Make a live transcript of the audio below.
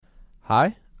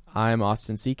Hi, I'm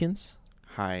Austin Seekins.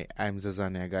 Hi, I'm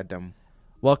Zan and Austin.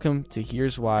 Welcome to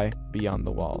Here's Why Beyond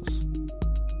the Walls.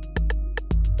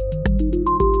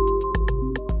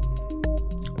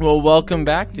 Well, welcome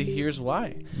back to Here's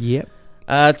Why. Yep.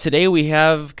 Today we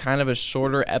have kind of a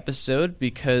shorter episode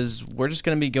because we're just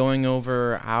going to be going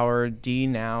over our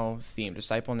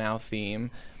Disciple Now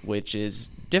theme, which is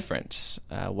different.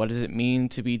 What does it mean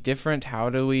to be different? How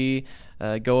do we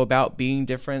go about being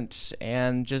different?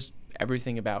 And just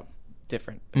everything about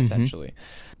different, essentially.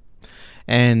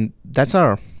 And that's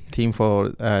our theme for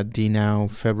D Now,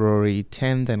 February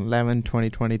 10th and 11th,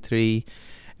 2023.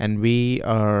 And we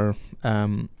are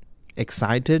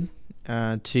excited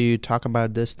to talk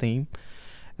about this theme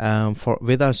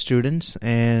with our students.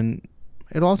 And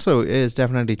it also is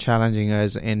definitely challenging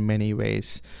us in many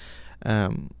ways.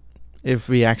 If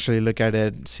we actually look at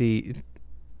it, see,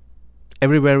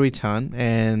 everywhere we turn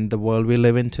and the world we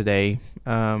live in today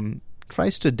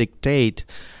tries to dictate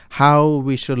how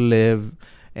we should live,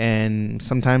 and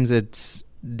sometimes it's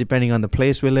depending on the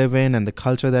place we live in and the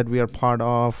culture that we are part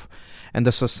of and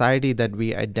the society that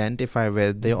we identify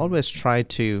with. They always try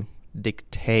to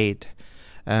dictate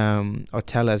or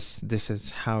tell us this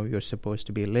is how you're supposed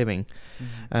to be living.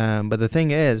 But the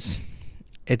thing is,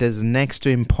 it is next to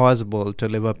impossible to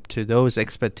live up to those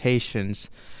expectations,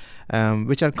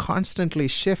 which are constantly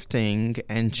shifting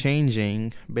and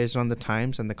changing based on the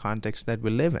times and the context that we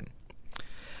live in.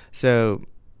 So,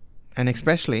 and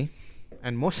especially,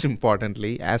 and most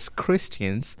importantly, as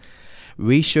Christians,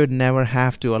 we should never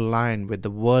have to align with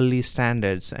the worldly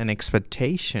standards and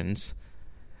expectations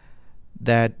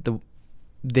that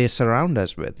they surround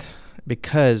us with,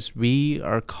 because we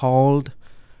are called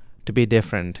to be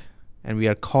different, and we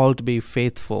are called to be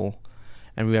faithful,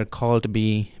 and we are called to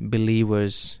be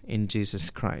believers in Jesus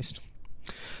Christ.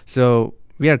 So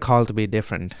we are called to be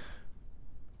different.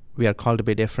 We are called to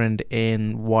be different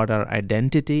in what our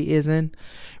identity is in.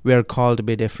 We are called to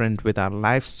be different with our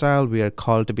lifestyle. We are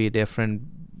called to be different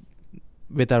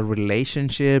with our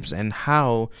relationships and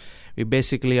how we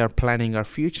basically are planning our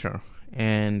future.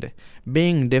 And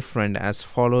being different as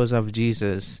followers of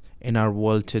Jesus in our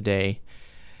world today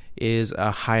is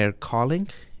a higher calling,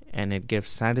 and it gives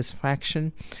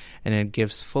satisfaction, and it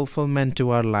gives fulfillment to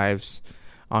our lives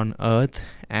on earth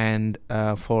and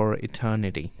for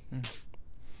eternity.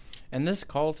 And this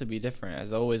call to be different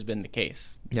has always been the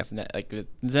case. Yep. It's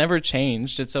never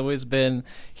changed. It's always been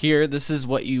here. This is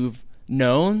what you've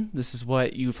known. This is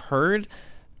what you've heard.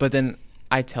 But then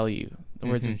I tell you, the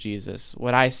words of Jesus,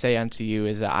 what I say unto you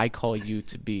is that I call you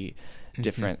to be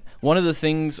different. One of the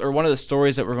things, or one of the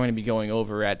stories that we're going to be going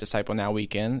over at Disciple Now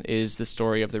Weekend is the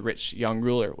story of the rich young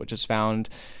ruler, which is found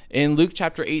in Luke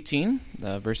chapter 18,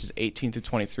 verses 18 through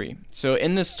 23. So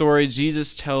in this story,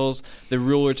 Jesus tells the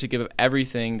ruler to give up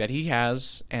everything that he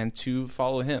has and to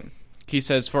follow him. He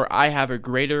says, "For I have a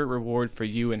greater reward for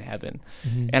you in heaven."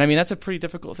 And I mean, that's a pretty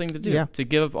difficult thing to do, to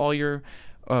give up all your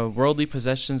worldly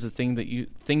possessions, the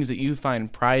things that you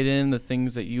find pride in, the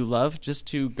things that you love, just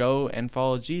to go and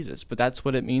follow Jesus. But that's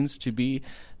what it means to be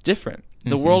different.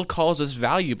 The world calls us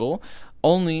valuable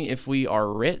only if we are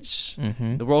rich.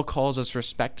 The world calls us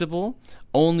respectable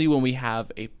only when we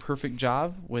have a perfect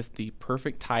job with the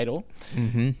perfect title.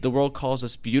 The world calls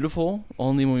us beautiful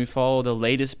only when we follow the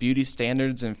latest beauty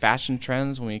standards and fashion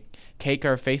trends, when we cake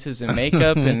our faces in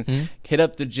makeup and hit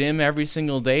up the gym every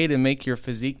single day to make your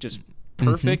physique just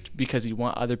perfect because you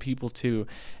want other people to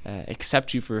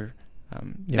accept you for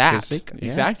that. Physique.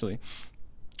 Exactly.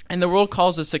 And the world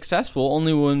calls us successful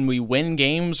only when we win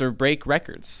games or break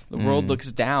records. The world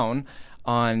looks down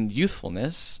on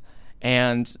youthfulness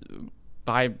and,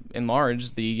 by and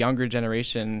large, the younger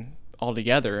generation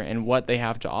altogether and what they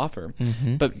have to offer.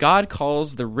 But God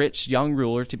calls the rich young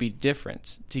ruler to be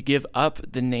different, to give up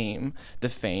the name, the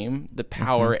fame, the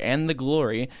power, and the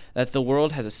glory that the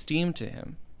world has esteemed to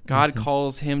him. God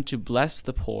calls him to bless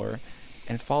the poor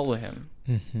and follow him,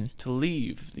 to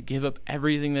leave, to give up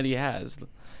everything that he has,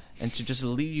 and to just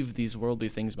leave these worldly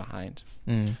things behind,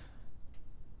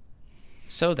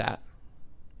 so that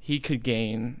he could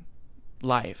gain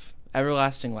life,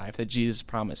 everlasting life that Jesus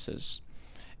promises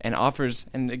and offers.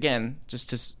 And again, just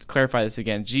to clarify this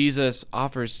again, Jesus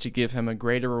offers to give him a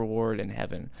greater reward in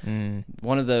heaven.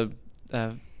 One of the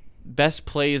best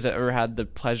plays I ever had the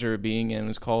pleasure of being in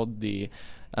was called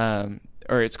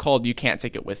it's called You Can't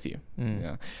Take It With You.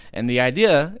 And the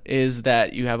idea is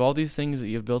that you have all these things that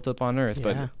you've built up on earth,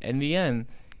 but in the end,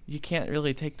 you can't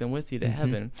really take them with you to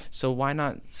heaven. So why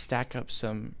not stack up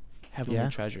some heavenly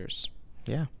treasures?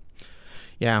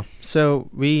 So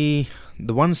the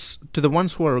ones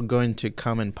who are going to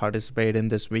come and participate in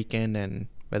this weekend, and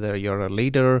whether you're a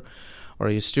leader or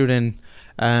you're a student,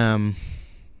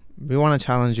 we want to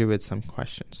challenge you with some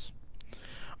questions.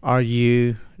 Are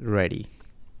you ready?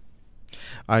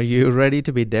 Are you ready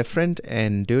to be different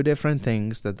and do different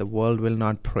things that the world will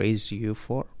not praise you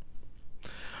for?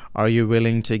 Are you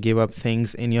willing to give up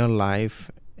things in your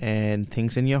life and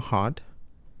things in your heart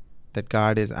that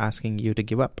God is asking you to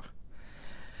give up?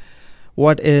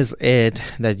 What is it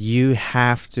that you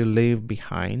have to leave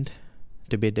behind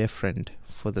to be different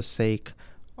for the sake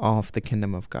of the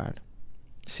kingdom of God?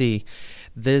 See,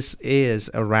 this is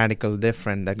a radical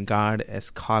difference that God is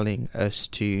calling us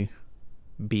to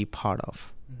be part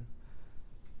of.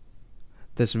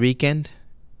 This weekend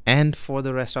and for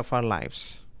the rest of our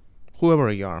lives.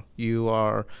 Whoever you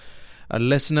are a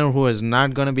listener who is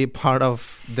not going to be part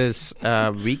of this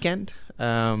weekend.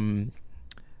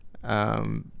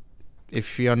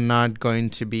 If you're not going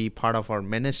to be part of our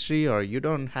ministry, or you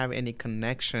don't have any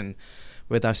connection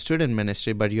with our student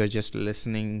ministry, but you're just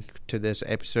listening to this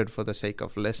episode for the sake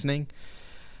of listening,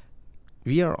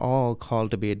 we are all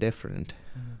called to be different.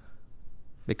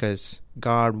 Because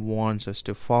God wants us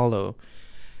to follow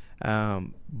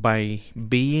by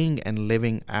being and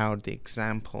living out the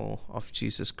example of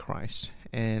Jesus Christ,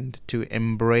 and to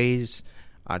embrace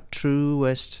our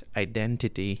truest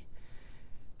identity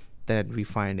that we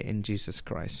find in Jesus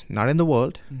Christ. Not in the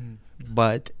world,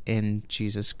 but in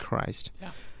Jesus Christ.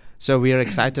 Yeah. So we are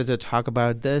excited to talk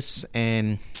about this,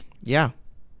 and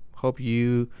hope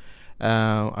you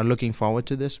are looking forward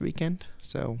to this weekend.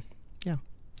 So,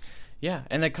 Yeah,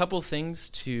 and a couple things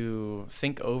to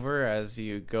think over as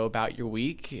you go about your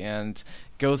week and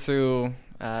go through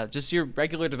just your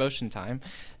regular devotion time.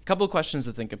 A couple of questions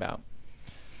to think about.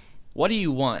 What do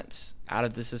you want out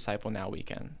of this Disciple Now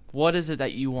weekend? What is it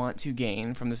that you want to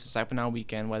gain from this Disciple Now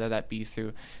weekend, whether that be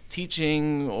through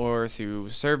teaching or through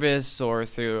service or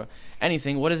through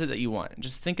anything? What is it that you want?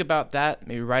 Just think about that.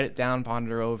 Maybe write it down,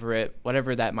 ponder over it,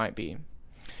 whatever that might be.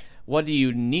 What do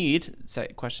you need?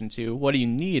 Question 2. What do you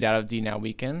need out of D Now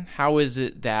weekend? How is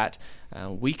it that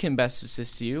we can best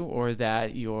assist you, or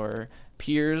that your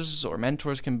peers or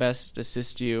mentors can best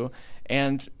assist you?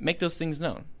 And make those things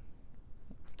known.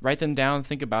 Write them down,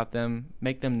 think about them,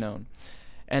 make them known.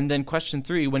 And then question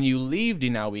 3, when you leave D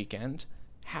Now weekend,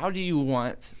 how do you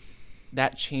want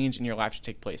that change in your life to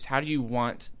take place? How do you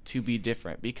want to be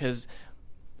different? Because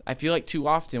I feel like too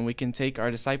often we can take our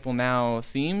Disciple Now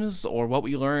themes or what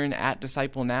we learn at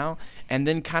Disciple Now and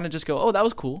then kind of just go, oh, that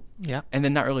was cool. Yeah. And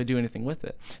then not really do anything with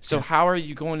it. So how are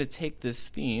you going to take this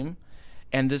theme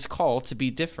and this call to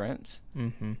be different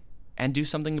and do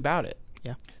something about it?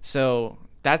 Yeah. So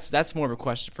that's more of a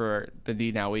question for the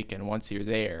D Now weekend once you're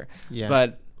there. Yeah.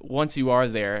 But once you are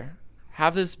there,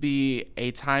 have this be a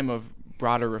time of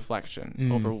broader reflection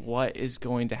over what is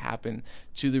going to happen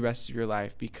to the rest of your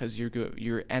life, because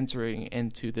you're entering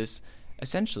into this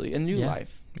essentially a new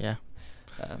life.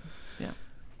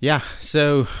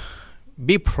 So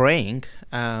be praying,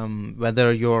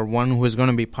 whether you're one who is going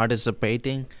to be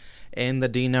participating in the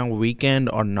D Now weekend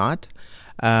or not.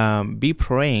 Be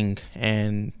praying,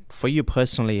 and for you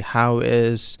personally, how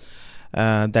is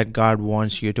that God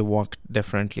wants you to walk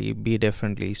differently, be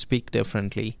differently, speak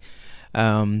differently.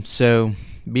 So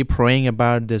be praying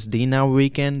about this D Now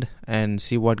weekend and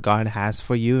see what God has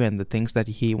for you and the things that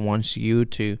He wants you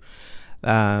to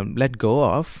let go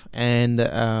of, and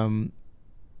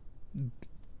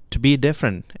to be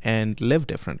different and live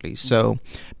differently. So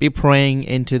be praying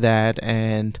into that,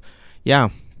 and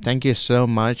thank you so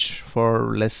much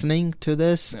for listening to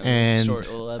this. And short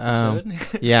little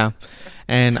episode.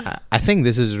 And I think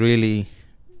this is really,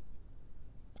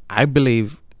 I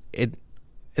believe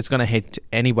it's going to hit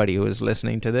anybody who is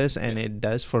listening to this, and it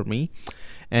does for me.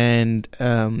 And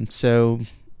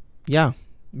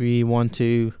we want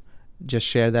to just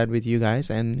share that with you guys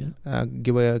and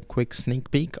give a quick sneak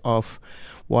peek of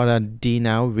what a D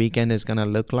Now weekend is going to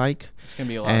look like. It's going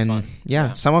to be a lot of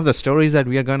fun. Some of the stories that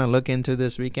we are going to look into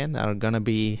this weekend are going to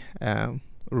be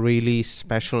really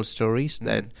special stories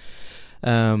that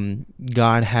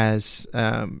God has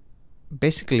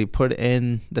basically put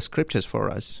in the scriptures for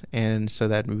us, and so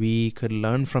that we could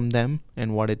learn from them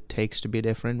and what it takes to be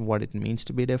different, what it means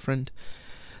to be different.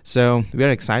 So we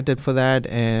are excited for that,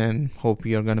 and hope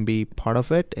you're going to be part of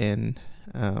it. And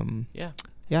thank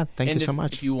you so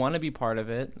much. If you want to be part of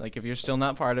it, like if you're still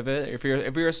not part of it, if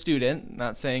you're a student,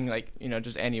 not saying like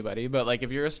just anybody, but like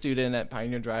if you're a student at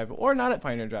Pioneer Drive or not at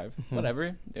Pioneer Drive,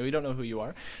 whatever, we don't know who you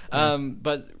are,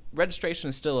 but registration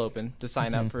is still open to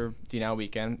sign up for D Now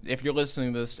weekend. If you're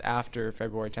listening to this after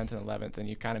February 10th and 11th, then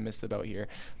you kind of missed the boat here,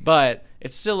 but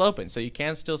it's still open, so you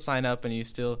can still sign up, and you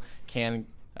still can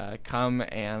come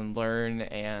and learn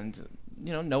and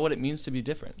know what it means to be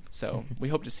different. So we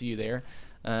hope to see you there.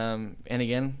 And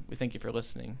again, we thank you for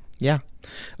listening. Yeah.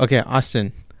 Okay,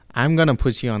 Austin, I'm going to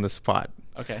put you on the spot.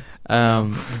 Okay.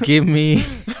 Give me,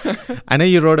 I know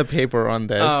you wrote a paper on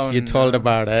this. Oh, you told no.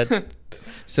 about it.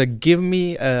 So give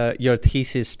me your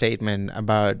thesis statement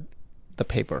about the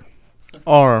paper,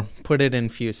 or put it in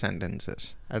few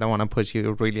sentences. I don't want to put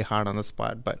you really hard on the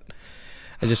spot, but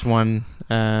I just want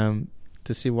to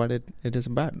see what it is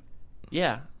about.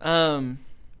 Yeah.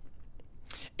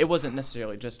 It wasn't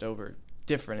necessarily just over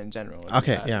different in general. It's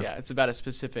Okay, about, yeah. It's about a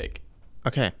specific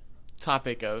Okay.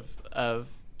 topic of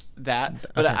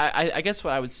that. But Okay. I guess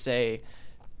what I would say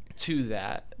to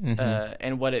that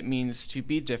and what it means to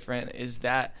be different is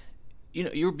that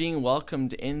you're being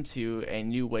welcomed into a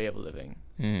new way of living.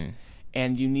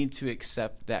 And you need to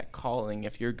accept that calling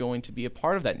if you're going to be a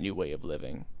part of that new way of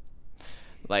living.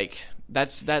 Like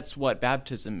that's what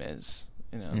baptism is.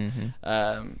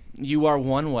 You are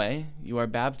one way, you are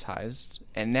baptized,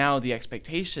 and now the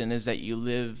expectation is that you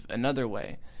live another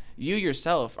way. You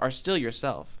yourself are still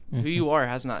yourself. Who you are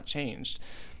has not changed,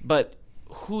 but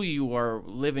who you are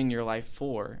living your life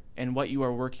for and what you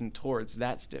are working towards,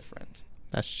 that's different.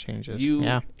 That changes.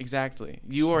 Exactly.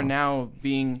 You are now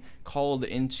being called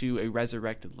into a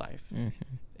resurrected life,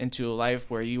 into a life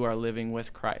where you are living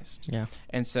with Christ. Yeah.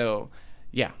 And so,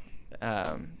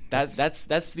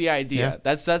 that's the idea.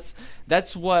 Yeah.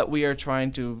 That's what we are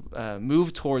trying to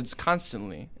move towards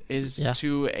constantly, is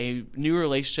to a new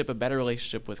relationship, a better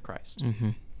relationship with Christ.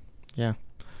 Yeah.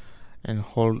 And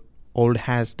old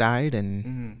has died,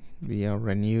 and we are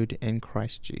renewed in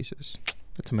Christ Jesus.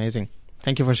 That's amazing.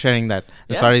 Thank you for sharing that.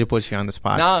 Sorry to put you on the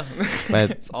spot. No,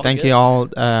 but thank you all.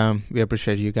 We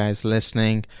appreciate you guys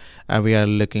listening. We are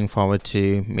looking forward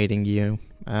to meeting you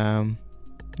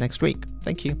next week.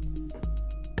 Thank you.